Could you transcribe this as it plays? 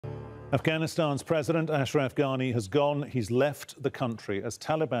Afghanistan's President Ashraf Ghani has gone. He's left the country as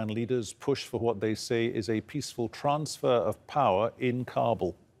Taliban leaders push for what they say is a peaceful transfer of power in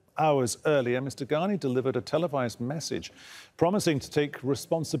Kabul. Hours earlier, Mr. Ghani delivered a televised message promising to take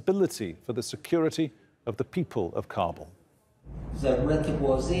responsibility for the security of the people of Kabul.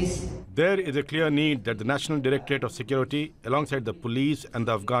 There is a clear need that the National Directorate of Security, alongside the police and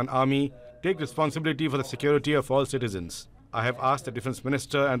the Afghan army, take responsibility for the security of all citizens. I have asked the Defence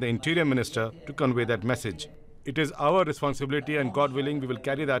Minister and the Interior Minister to convey that message. It is our responsibility, and God willing, we will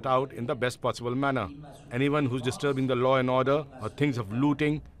carry that out in the best possible manner. Anyone who's disturbing the law and order or thinks of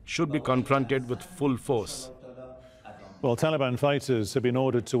looting should be confronted with full force. Well, Taliban fighters have been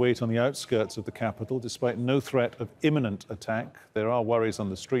ordered to wait on the outskirts of the capital despite no threat of imminent attack. There are worries on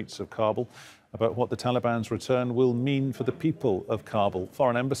the streets of Kabul about what the Taliban's return will mean for the people of Kabul.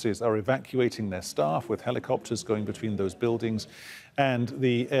 Foreign embassies are evacuating their staff with helicopters going between those buildings and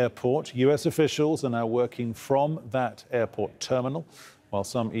the airport. US officials are now working from that airport terminal, while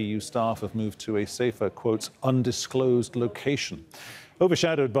some EU staff have moved to a safer, quote, undisclosed location.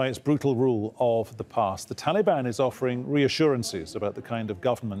 Overshadowed by its brutal rule of the past, the Taliban is offering reassurances about the kind of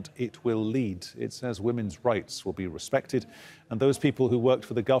government it will lead. It says women's rights will be respected and those people who worked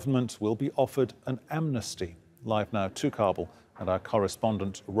for the government will be offered an amnesty. Live now to Kabul and our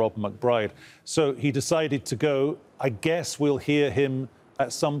correspondent Rob McBride. So he decided to go. I guess we'll hear him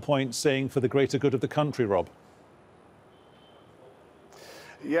at some point saying for the greater good of the country, Rob.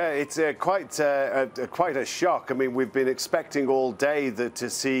 Yeah, it's quite a shock. I mean, we've been expecting all day to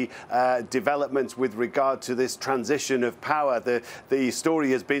see developments with regard to this transition of power. The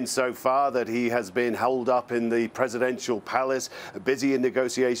story has been so far that he has been held up in the presidential palace, busy in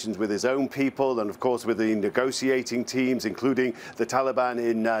negotiations with his own people and, of course, with the negotiating teams, including the Taliban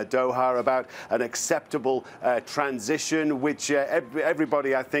in Doha, about an acceptable transition, which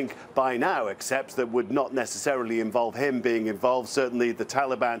everybody, I think, by now accepts that would not necessarily involve him being involved. Certainly, the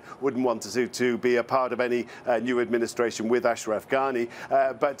Taliban wouldn't want to be a part of any new administration with Ashraf Ghani.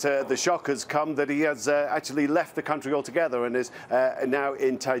 But the shock has come that he has actually left the country altogether and is now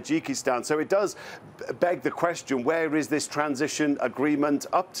in Tajikistan. So it does beg the question, where is this transition agreement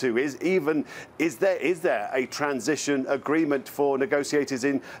up to? Is there a transition agreement for negotiators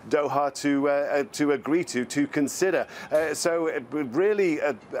in Doha to agree to consider? So it really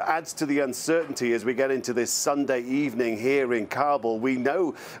adds to the uncertainty as we get into this Sunday evening here in Kabul. We know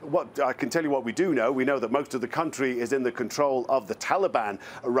I can tell you what we do know. We know that most of the country is in the control of the Taliban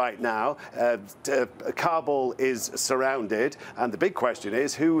right now. Kabul is surrounded, and the big question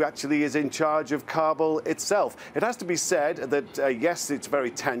is who actually is in charge of Kabul itself. It has to be said that yes, it's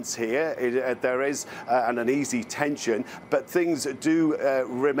very tense here. There is an uneasy tension, but things do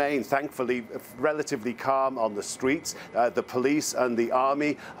remain, thankfully, relatively calm on the streets. The police and the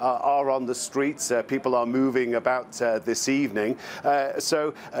army are on the streets. People are moving about this evening.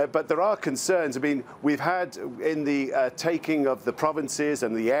 But there are concerns. I mean, we've had in the taking of the provinces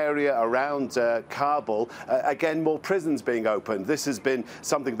and the area around Kabul, again, more prisons being opened. This has been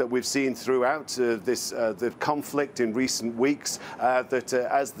something that we've seen throughout the conflict in recent weeks, that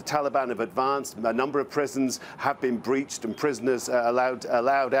as the Taliban have advanced, a number of prisons have been breached and prisoners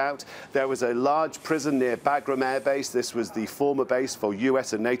allowed out. There was a large prison near Bagram Air Base. This was the former base for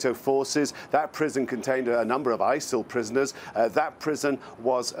US and NATO forces. That prison contained a number of ISIL prisoners. That prison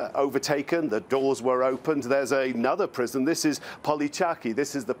was overtaken. The doors were opened. There's another prison. This is Polichaki.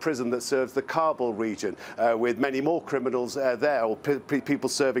 This is the prison that serves the Kabul region, with many more criminals there, or people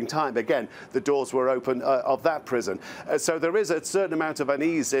serving time. Again, the doors were open of that prison. So there is a certain amount of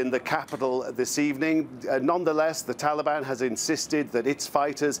unease in the capital this evening. Nonetheless, the Taliban has insisted that its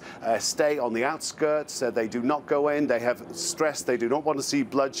fighters stay on the outskirts. They do not go in. They have stressed they do not want to see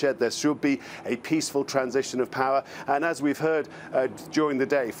bloodshed. There should be a peaceful transition of power. And as we've heard during the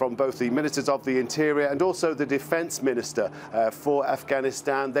day from both the Ministers of the Interior and also the Defence Minister for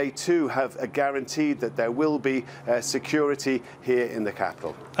Afghanistan, they too have guaranteed that there will be security here in the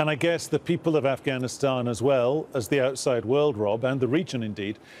capital. And I guess the people of Afghanistan, as well as the outside world, Rob, and the region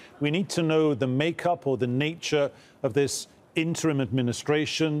indeed, we need to know the makeup or the nature of this interim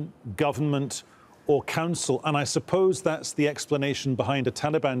administration, government or council. And I suppose that's the explanation behind a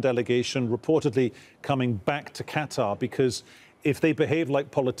Taliban delegation reportedly coming back to Qatar, because if they behave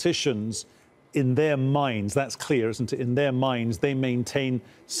like politicians, in their minds, that's clear, isn't it? In their minds, they maintain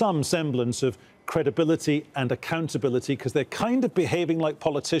some semblance of credibility and accountability because they're kind of behaving like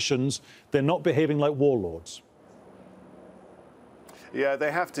politicians. They're not behaving like warlords. Yeah,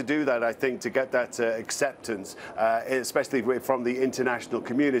 they have to do that, I think, to get that acceptance, especially from the international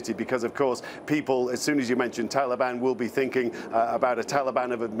community, because, of course, people, as soon as you mention Taliban, will be thinking about a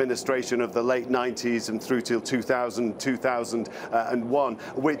Taliban of administration of the late 90s and through till 2000, 2001,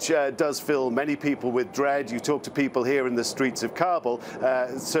 which does fill many people with dread. You talk to people here in the streets of Kabul,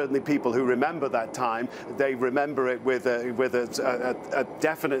 certainly people who remember that time, they remember it with a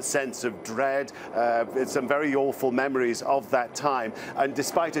definite sense of dread, some very awful memories of that time. And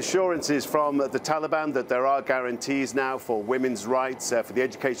despite assurances from the Taliban that there are guarantees now for women's rights, for the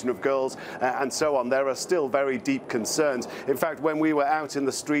education of girls, and so on, there are still very deep concerns. In fact, when we were out in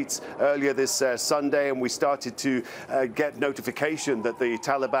the streets earlier this Sunday and we started to get notification that the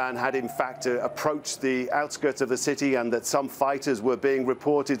Taliban had in fact approached the outskirts of the city and that some fighters were being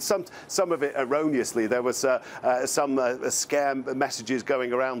reported, some of it erroneously. There was some scare messages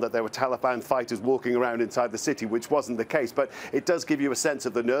going around that there were Taliban fighters walking around inside the city, which wasn't the case. But it does give you a sense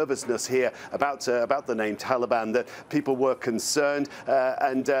of the nervousness here about the name Taliban, that people were concerned,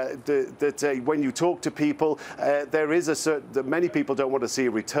 and that when you talk to people, there is that many people don't want to see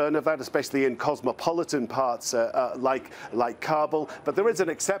a return of that, especially in cosmopolitan parts like Kabul. But there is an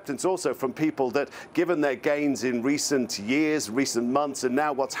acceptance also from people that, given their gains in recent years, recent months, and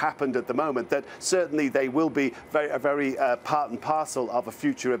now what's happened at the moment, that certainly they will be very part and parcel of a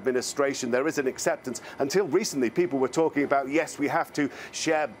future administration. There is an acceptance. Until recently, people were talking about, yes, we have to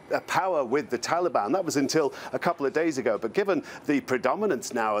share power with the Taliban. That was until a couple of days ago. But given the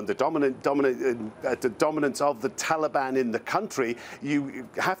predominance now and the dominance of the Taliban in the country, you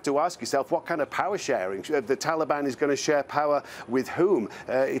have to ask yourself what kind of power sharing the Taliban is going to share power with whom.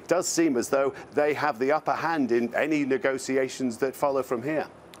 It does seem as though they have the upper hand in any negotiations that follow from here.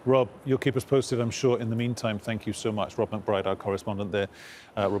 Rob, you'll keep us posted, I'm sure. In the meantime, thank you so much. Rob McBride, our correspondent there,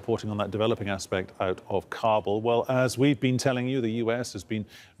 reporting on that developing aspect out of Kabul. Well, as we've been telling you, the US has been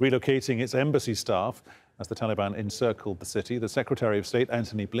relocating its embassy staff as the Taliban encircled the city. The Secretary of State,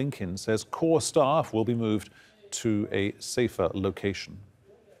 Antony Blinken, says core staff will be moved to a safer location.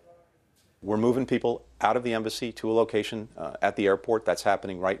 We're moving people out of the embassy to a location at the airport. That's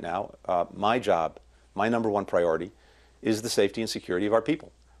happening right now. My job, my #1 priority, is the safety and security of our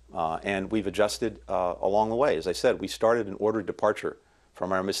people. And we've adjusted along the way. As I said, we started an ordered departure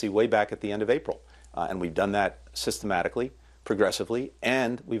from our embassy way back at the end of April. And we've done that systematically, progressively,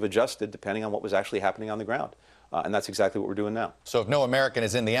 and we've adjusted depending on what was actually happening on the ground. And that's exactly what we're doing now. So if no American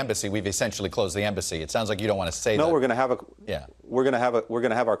is in the embassy, we've essentially closed the embassy. It sounds like you don't want to say that. No, we're going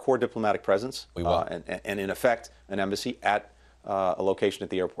to have our core diplomatic presence. We will. And in effect, an embassy at a location at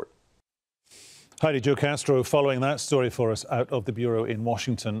the airport. Heidi Jo Castro following that story for us out of the Bureau in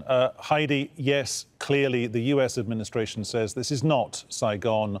Washington. Heidi, yes, clearly the US administration says this is not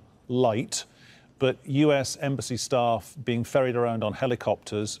Saigon light, but US embassy staff being ferried around on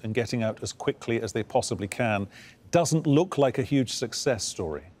helicopters and getting out as quickly as they possibly can doesn't look like a huge success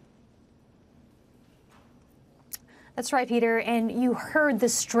story. That's right, Peter. And you heard the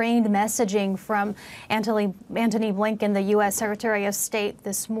strained messaging from Antony Blinken, the U.S. Secretary of State,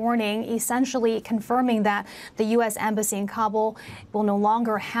 this morning, essentially confirming that the U.S. embassy in Kabul will no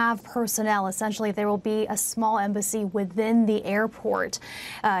longer have personnel. Essentially, there will be a small embassy within the airport.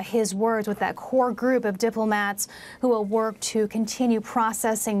 His words, with that core group of diplomats who will work to continue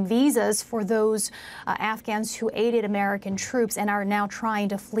processing visas for those Afghans who aided American troops and are now trying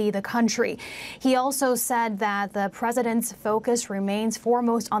to flee the country. He also said that the president's focus remains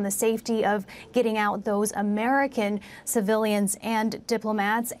foremost on the safety of getting out those American civilians and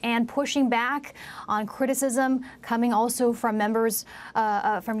diplomats, and pushing back on criticism coming also from members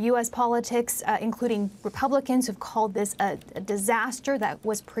from U.S. politics, including Republicans who've called this a disaster that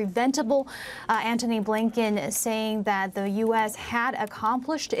was preventable. Antony Blinken saying that the U.S. had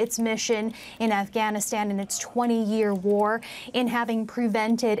accomplished its mission in Afghanistan in its 20-year war in having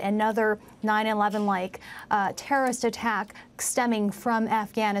prevented another 9/11-like terrorist attack stemming from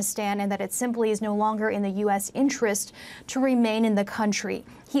Afghanistan, and that it simply is no longer in the U.S. interest to remain in the country.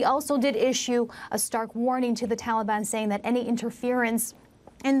 He also did issue a stark warning to the Taliban, saying that any interference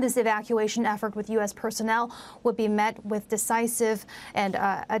in this evacuation effort with U.S. personnel would be met with a decisive and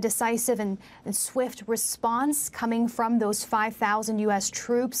swift response coming from those 5,000 U.S.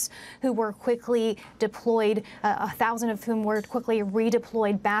 troops who were quickly deployed, 1,000 of whom were quickly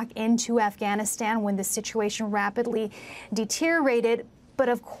redeployed back into Afghanistan when the situation rapidly deteriorated. But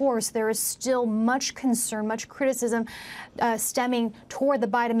of course, there is still much concern, much criticism stemming toward the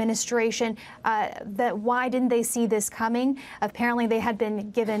Biden administration that why didn't they see this coming? Apparently, they had been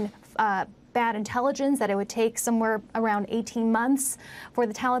given bad intelligence that it would take somewhere around 18 months for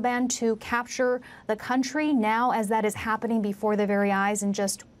the Taliban to capture the country. Now, as that is happening before their very eyes in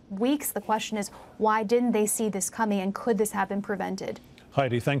just weeks, the question is, why didn't they see this coming, and could this have been prevented?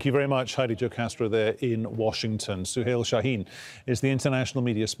 Heidi, thank you very much. Heidi Jo Castro there in Washington. Suhail Shaheen is the international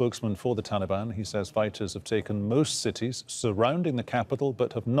media spokesman for the Taliban. He says fighters have taken most cities surrounding the capital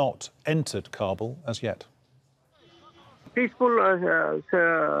but have not entered Kabul as yet. Peaceful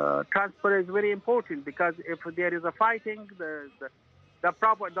transfer is very important, because if there is a fighting, the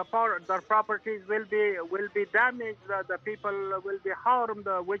properties will be damaged, the people will be harmed,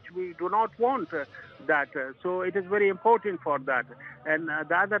 which we do not want that. So it is very important for that. And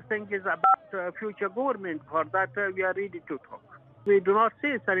the other thing is about future government. For that, we are ready to talk. We do not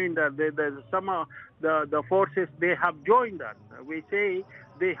say surrender. The forces, they have joined us. We say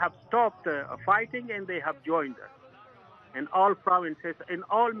they have stopped fighting and they have joined us. In all provinces, in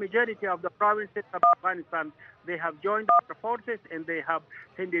all majority of the provinces of Afghanistan, they have joined our forces and they have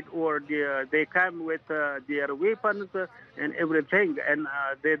handed over they come with their weapons and everything, and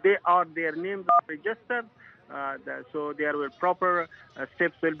their names are registered. So there will proper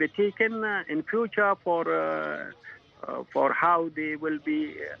steps will be taken in future for how they will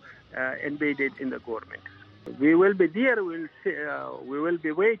be embedded in the government. We will be there. We will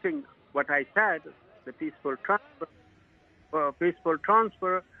be waiting. What I said, the peaceful transfer.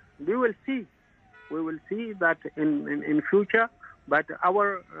 We will see that in future, but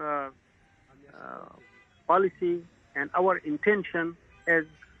our policy and our intention is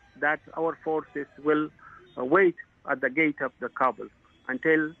that our forces will wait at the gate of the Kabul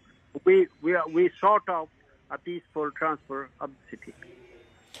until we sort out a peaceful transfer of the city.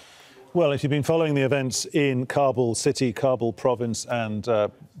 Well, if you've been following the events in Kabul city, Kabul province and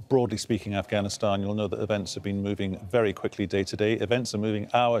broadly speaking Afghanistan, you'll know that events have been moving very quickly day to day. Events are moving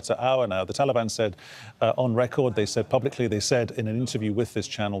hour to hour now. The Taliban said on record, they said publicly, they said in an interview with this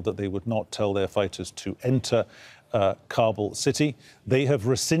channel that they would not tell their fighters to enter Kabul city. They have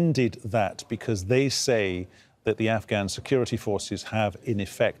rescinded that because they say that the Afghan security forces have in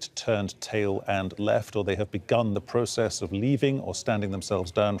effect turned tail and left, or they have begun the process of leaving or standing themselves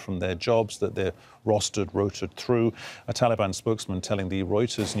down from their jobs that they're rotated through. A Taliban spokesman telling the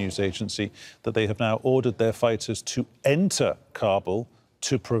Reuters news agency that they have now ordered their fighters to enter Kabul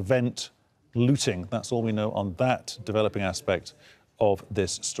to prevent looting. That's all we know on that developing aspect of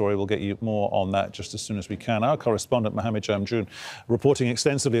this story. We'll get you more on that just as soon as we can. Our correspondent, Mohammed Jamjoon, reporting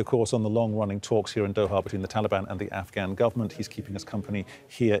extensively, of course, on the long-running talks here in Doha between the Taliban and the Afghan government. He's keeping us company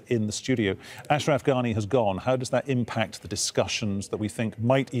here in the studio. Ashraf Ghani has gone. How does that impact the discussions that we think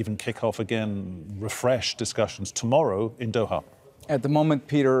might even kick off again, refresh discussions tomorrow in Doha? At the moment,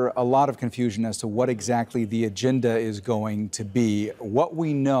 Peter, a lot of confusion as to what exactly the agenda is going to be. What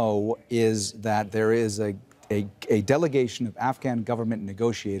we know is that there is a delegation of Afghan government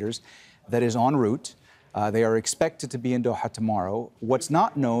negotiators that is en route. They are expected to be in Doha tomorrow. What's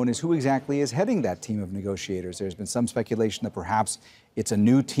not known is who exactly is heading that team of negotiators. There's been some speculation that perhaps it's a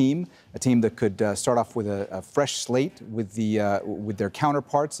new team, a team that could start off with a fresh slate with their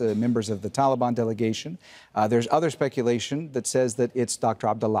counterparts, members of the Taliban delegation. There's other speculation that says that it's Dr.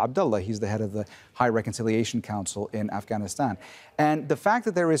 Abdullah Abdullah. He's the head of the High Reconciliation Council in Afghanistan. And the fact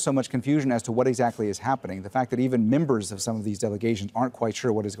that there is so much confusion as to what exactly is happening, the fact that even members of some of these delegations aren't quite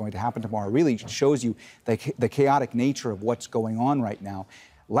sure what is going to happen tomorrow, really shows you the chaotic nature of what's going on right now.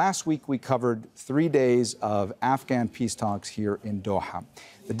 Last week, we covered 3 days of Afghan peace talks here in Doha.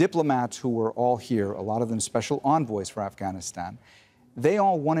 The diplomats who were all here, a lot of them special envoys for Afghanistan, they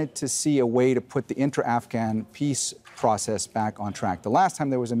all wanted to see a way to put the intra-Afghan peace process back on track. The last time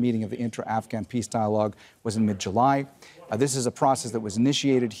there was a meeting of the intra-Afghan peace dialogue was in mid-July. This is a process that was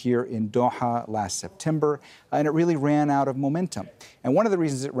initiated here in Doha last September, and it really ran out of momentum. And one of the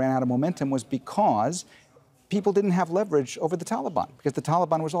reasons it ran out of momentum was because people didn't have leverage over the Taliban, because the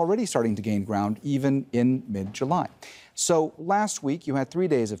Taliban was already starting to gain ground even in mid-July. So last week, you had 3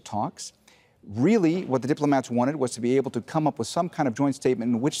 days of talks. Really, what the diplomats wanted was to be able to come up with some kind of joint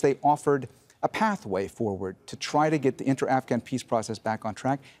statement in which they offered a pathway forward to try to get the inter-Afghan peace process back on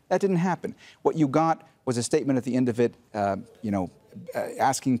track. That didn't happen. What you got was a statement at the end of it,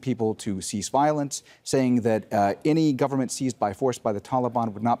 asking people to cease violence, saying that any government seized by force by the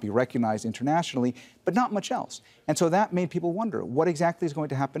Taliban would not be recognized internationally, but not much else. And so that made people wonder what exactly is going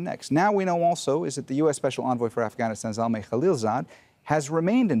to happen next. Now we know also is that the U.S. Special Envoy for Afghanistan, Zalmay Khalilzad, has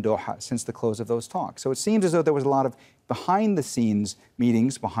remained in Doha since the close of those talks. So it seems as though there was a lot of behind-the-scenes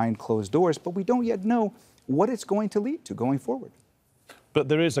meetings behind closed doors, but we don't yet know what it's going to lead to going forward. But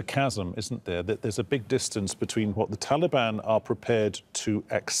there is a chasm, isn't there? That there's a big distance between what the Taliban are prepared to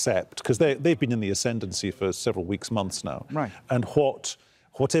accept, because they've been in the ascendancy for several weeks, months now, right, and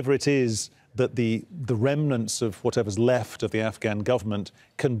whatever it is that the remnants of whatever's left of the Afghan government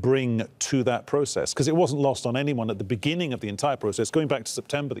can bring to that process. Because it wasn't lost on anyone at the beginning of the entire process, going back to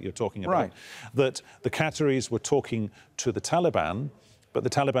September that you're talking about, right, that the Qataris were talking to the Taliban, but the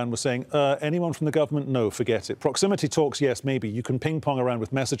Taliban were saying, anyone from the government? No, forget it. Proximity talks, yes, maybe. You can ping-pong around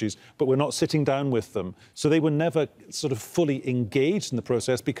with messages, but we're not sitting down with them. So they were never sort of fully engaged in the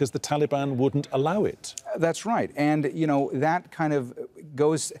process because the Taliban wouldn't allow it. That's right. And, you know, that kind of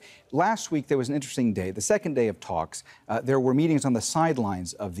goes... Last week, there was an interesting day. The second day of talks, there were meetings on the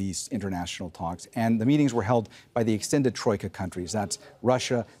sidelines of these international talks, and the meetings were held by the extended Troika countries. That's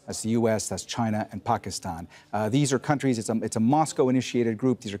Russia, that's the U.S., that's China, and Pakistan. These are countries, it's a Moscow-initiated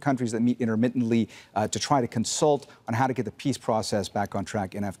group. These are countries that meet intermittently to try to consult on how to get the peace process back on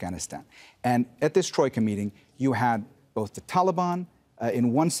track in Afghanistan. And at this Troika meeting, you had both the Taliban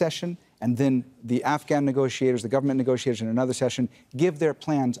in one session, and then the Afghan negotiators, the government negotiators in another session, give their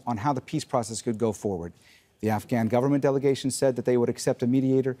plans on how the peace process could go forward. The Afghan government delegation said that they would accept a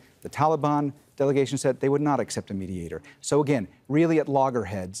mediator. The Taliban delegation said they would not accept a mediator. So again, really at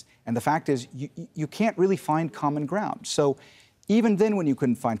loggerheads. And the fact is, you can't really find common ground. So even then when you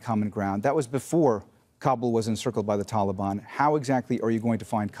couldn't find common ground, that was before Kabul was encircled by the Taliban. How exactly are you going to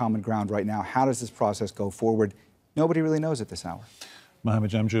find common ground right now? How does this process go forward? Nobody really knows at this hour.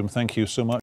 Mohammed Jamjoom, thank you so much.